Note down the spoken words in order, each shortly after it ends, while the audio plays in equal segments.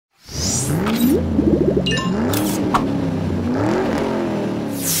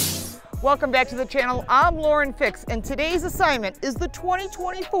Welcome back to the channel. I'm Lauren Fix, and today's assignment is the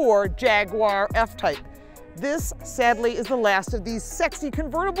 2024 Jaguar F-Type. This, sadly, is the last of these sexy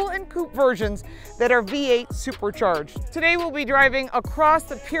convertible and coupe versions that are V8 supercharged. Today we'll be driving across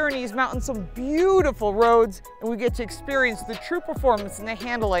the Pyrenees Mountains, some beautiful roads, and we get to experience the true performance and the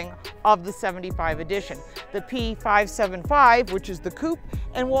handling of the 75 edition. The P575, which is the coupe,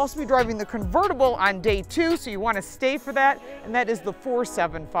 and we'll also be driving the convertible on day 2, so you want to stay for that, and that is the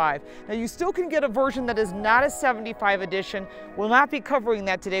 475. Now you still can get a version that is not a 75 edition. We'll not be covering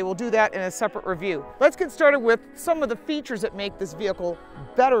that today. We'll do that in a separate review. Let's get started with some of the features that make this vehicle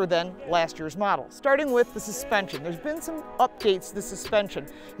better than last year's model. Starting with the suspension. There's been some updates to the suspension.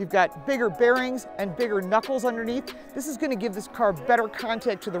 You've got bigger bearings and bigger knuckles underneath. This is going to give this car better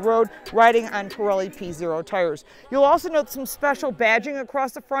contact to the road, riding on Pirelli P0 tires. You'll also note some special badging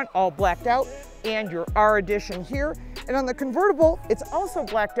across the front, all blacked out, and your R edition here. And on the convertible, it's also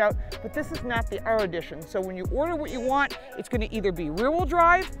blacked out, but this is not the R edition. So when you order what you want, it's going to either be rear-wheel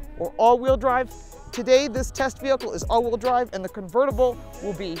drive or all-wheel drive. Today, this test vehicle is all-wheel drive, and the convertible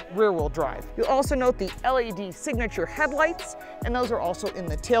will be rear-wheel drive. You'll also note the LED signature headlights, and those are also in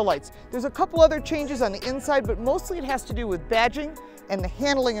the taillights. There's a couple other changes on the inside, but mostly it has to do with badging and the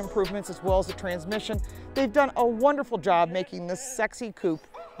handling improvements as well as the transmission. They've done a wonderful job making this sexy coupe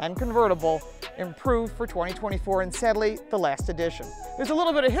and convertible improved for 2024, and sadly, the last edition. There's a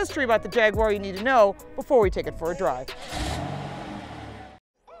little bit of history about the Jaguar you need to know before we take it for a drive.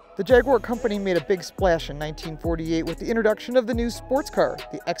 The Jaguar Company made a big splash in 1948 with the introduction of the new sports car,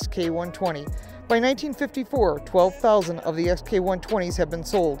 the XK120. By 1954, 12,000 of the XK120s have been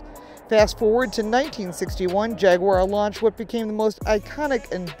sold. Fast forward to 1961, Jaguar launched what became the most iconic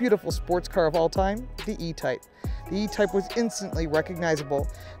and beautiful sports car of all time, the E-Type. The E-Type was instantly recognizable.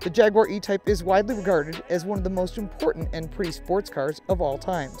 The Jaguar E-Type is widely regarded as one of the most important and pretty sports cars of all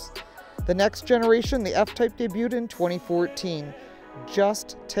times. The next generation, the F-Type, debuted in 2014.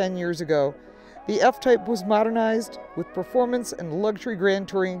 Just 10 years ago. The F-Type was modernized with performance and luxury grand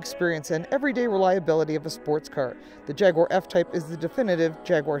touring experience and everyday reliability of a sports car. The Jaguar F-Type is the definitive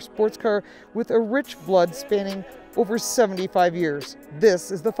Jaguar sports car with a rich blood spanning over 75 years.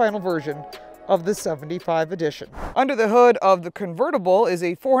 This is the final version of the 75 edition. Under the hood of the convertible is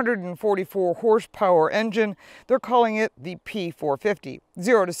a 444 horsepower engine. They're calling it the P450.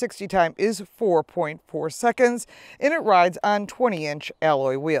 0 to 60 time is 4.4 seconds, and it rides on 20-inch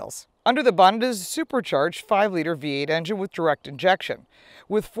alloy wheels. Under the bonnet is a supercharged 5-liter V8 engine with direct injection,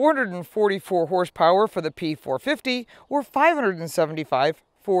 with 444 horsepower for the P450 or 575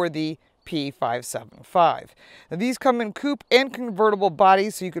 for the P575. Now these come in coupe and convertible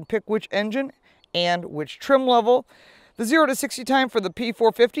bodies, so you can pick which engine and which trim level. The 0 to 60 time for the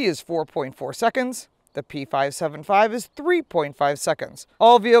P450 is 4.4 seconds. The P575 is 3.5 seconds.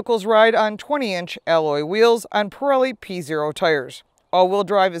 All vehicles ride on 20-inch alloy wheels on Pirelli P0 tires. All-wheel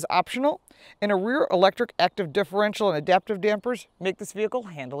drive is optional, and a rear electric active differential and adaptive dampers make this vehicle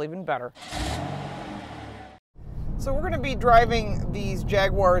handle even better. So we're going to be driving these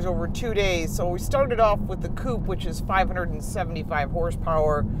Jaguars over 2 days. So we started off with the coupe, which is 575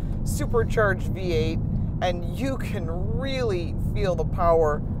 horsepower, supercharged V8, and you can really feel the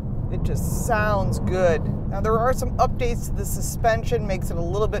power. It just sounds good. Now there are some updates to the suspension, makes it a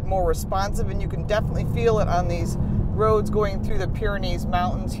little bit more responsive, and you can definitely feel it on these roads going through the Pyrenees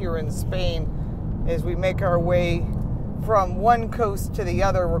Mountains here in Spain. As we make our way from one coast to the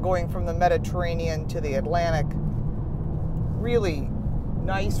other, we're going from the Mediterranean to the Atlantic. Really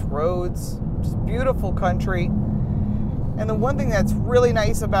nice roads, just beautiful country. And the one thing that's really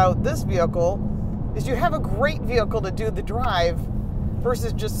nice about this vehicle is you have a great vehicle to do the drive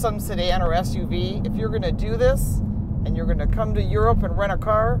versus just some sedan or SUV. If you're going to do this and you're going to come to Europe and rent a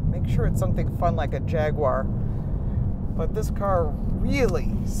car, make sure it's something fun like a Jaguar. But this car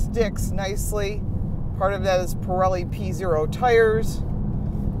really sticks nicely. Part of that is Pirelli P0 tires.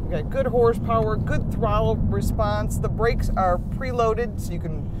 Got good horsepower, good throttle response. The brakes are preloaded, so you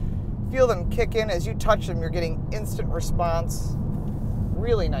can feel them kick in. As you touch them, you're getting instant response.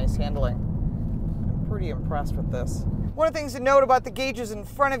 Really nice handling. I'm pretty impressed with this. One of the things to note about the gauges in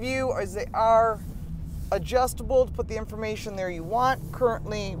front of you is they are adjustable to put the information there you want.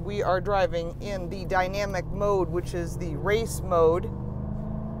 Currently, we are driving in the dynamic mode, which is the race mode.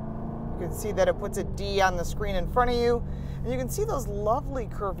 You can see that it puts a D on the screen in front of you. And you can see those lovely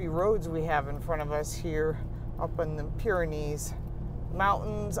curvy roads we have in front of us here up in the Pyrenees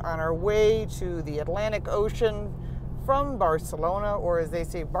Mountains on our way to the Atlantic Ocean from Barcelona, or as they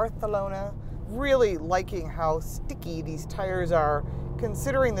say, Barcelona. Really liking how sticky these tires are.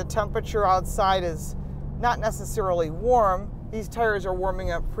 considering the temperature outside is not necessarily warm, these tires are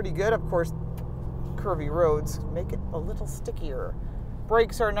warming up pretty good. Of course, curvy roads make it a little stickier.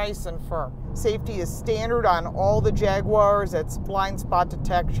 Brakes are nice and firm. Safety is standard on all the Jaguars. That's blind spot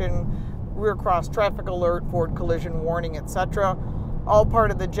detection, rear cross traffic alert, forward collision warning, etc. All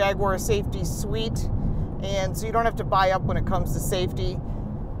part of the Jaguar safety suite. And so you don't have to buy up when it comes to safety.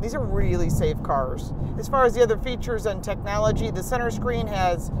 These are really safe cars. As far as the other features and technology, the center screen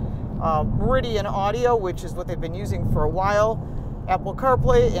has Meridian audio, which is what they've been using for a while. Apple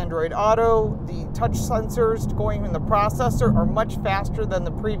CarPlay, Android Auto, the touch sensors going in the processor are much faster than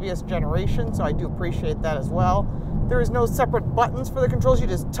the previous generation, so I do appreciate that as well. There is no separate buttons for the controls. You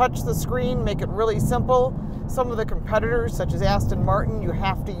just touch the screen, make it really simple. Some of the competitors, such as Aston Martin, you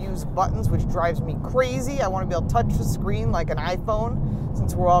have to use buttons, which drives me crazy. I want to be able to touch the screen like an iPhone,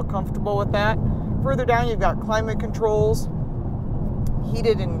 since we're all comfortable with that. Further down, you've got climate controls,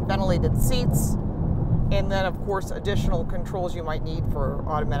 heated and ventilated seats, and then, of course, additional controls you might need for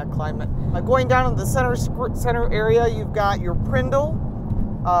automatic climate. Going down to the center area, you've got your Prindle,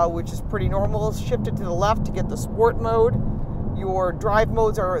 which is pretty normal. Shifted to the left to get the sport mode. Your drive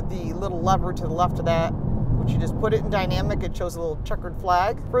modes are the little lever to the left of that, which you just put it in dynamic. It shows a little checkered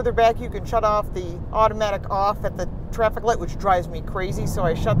flag. Further back, you can shut off the automatic off at the traffic light, which drives me crazy, so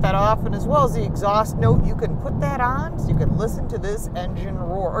I shut that off. And as well as the exhaust note, you can put that on so you can listen to this engine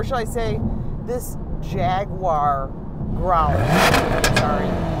roar, or shall I say, this Jaguar growl. Sorry,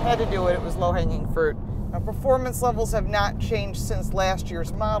 had to do it. It was low-hanging fruit. Now, performance levels have not changed since last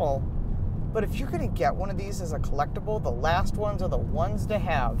year's model, but if you're going to get one of these as a collectible, the last ones are the ones to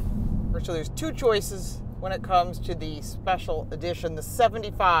have. So there's two choices when it comes to the special edition, the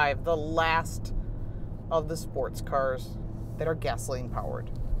 75, the last of the sports cars that are gasoline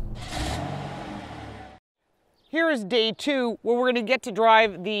powered. Here is day two, where we're going to get to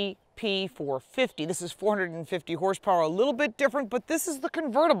drive the P450. This is 450 horsepower, a little bit different, but this is the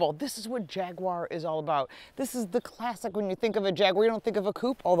convertible. This is what Jaguar is all about. This is the classic. When you think of a Jaguar, you don't think of a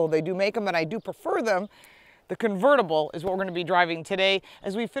coupe, although they do make them and I do prefer them. The convertible is what we're going to be driving today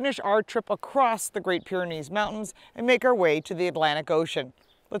as we finish our trip across the Great Pyrenees Mountains and make our way to the Atlantic Ocean.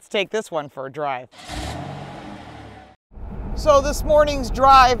 Let's take this one for a drive. So this morning's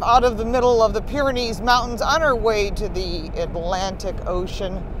drive out of the middle of the Pyrenees Mountains on our way to the Atlantic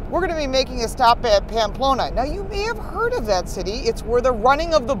Ocean, we're going to be making a stop at Pamplona. Now, you may have heard of that city. It's where the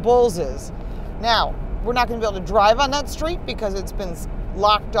running of the bulls is. Now, we're not going to be able to drive on that street because it's been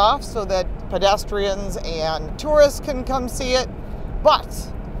locked off so that pedestrians and tourists can come see it. But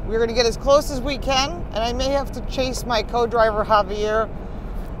we're going to get as close as we can, and I may have to chase my co-driver Javier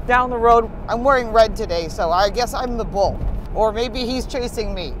down the road. I'm wearing red today, so I guess I'm the bull. Or maybe he's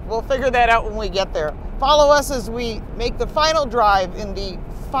chasing me. We'll figure that out when we get there. Follow us as we make the final drive in the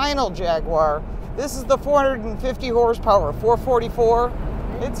final Jaguar. This is the 450 horsepower, 444.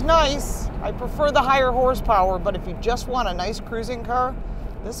 It's nice. I prefer the higher horsepower, but if you just want a nice cruising car,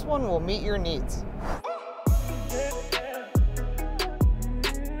 this one will meet your needs.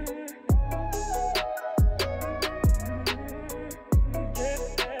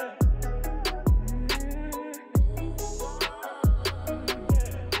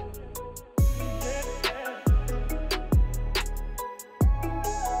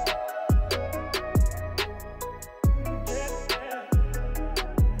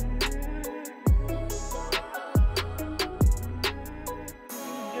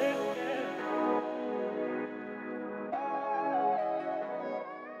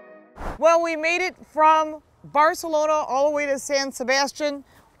 Well, we made it from Barcelona all the way to San Sebastian.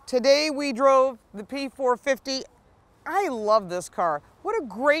 Today we drove the P450. I love this car. What a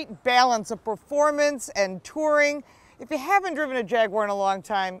great balance of performance and touring. If you haven't driven a Jaguar in a long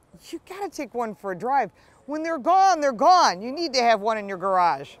time, you gotta take one for a drive. When they're gone, they're gone. You need to have one in your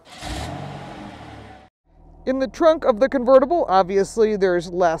garage. In the trunk of the convertible, obviously there's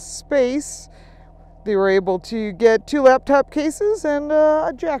less space. They were able to get 2 laptop cases and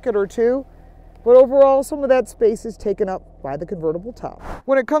a jacket or two. But overall, some of that space is taken up by the convertible top.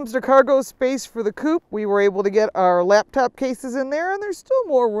 When it comes to cargo space for the coupe, we were able to get our laptop cases in there, and there's still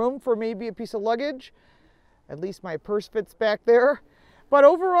more room for maybe a piece of luggage. At least my purse fits back there. But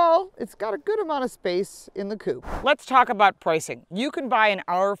overall, it's got a good amount of space in the coupe. Let's talk about pricing. You can buy an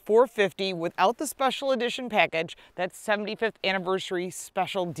R450 without the special edition package, that's 75th anniversary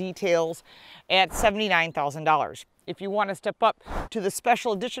special details, at $79,000. If you want to step up to the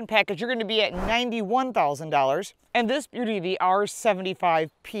special edition package, you're going to be at $91,000. And this beauty, the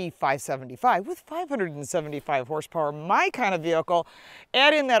R75P 575 with 575 horsepower, my kind of vehicle,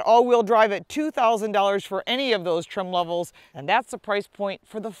 add in that all-wheel drive at $2,000 for any of those trim levels, and that's the price point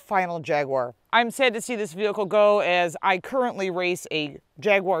for the final Jaguar. I'm sad to see this vehicle go, as I currently race a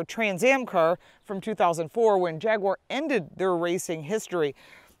Jaguar Trans Am car from 2004 when Jaguar ended their racing history.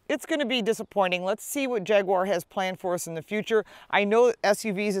 It's going to be disappointing. Let's see what Jaguar has planned for us in the future. I know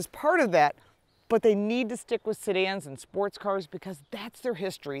SUVs is part of that, but they need to stick with sedans and sports cars because that's their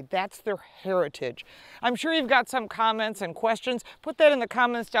history, that's their heritage. I'm sure you've got some comments and questions. Put that in the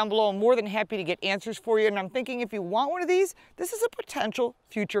comments down below. I'm more than happy to get answers for you. And I'm thinking if you want one of these, this is a potential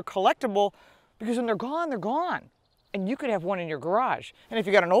future collectible, because when they're gone, they're gone. And you could have one in your garage. And if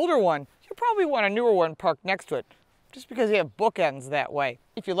you got an older one, you probably want a newer one parked next to it, just because you have bookends that way.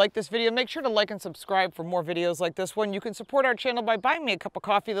 If you like this video, make sure to like and subscribe for more videos like this one. You can support our channel by buying me a cup of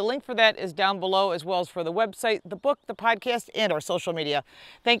coffee. The link for that is down below, as well as for the website, the book, the podcast, and our social media.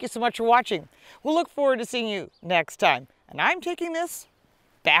 Thank you so much for watching. We'll look forward to seeing you next time. And I'm taking this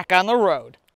back on the road.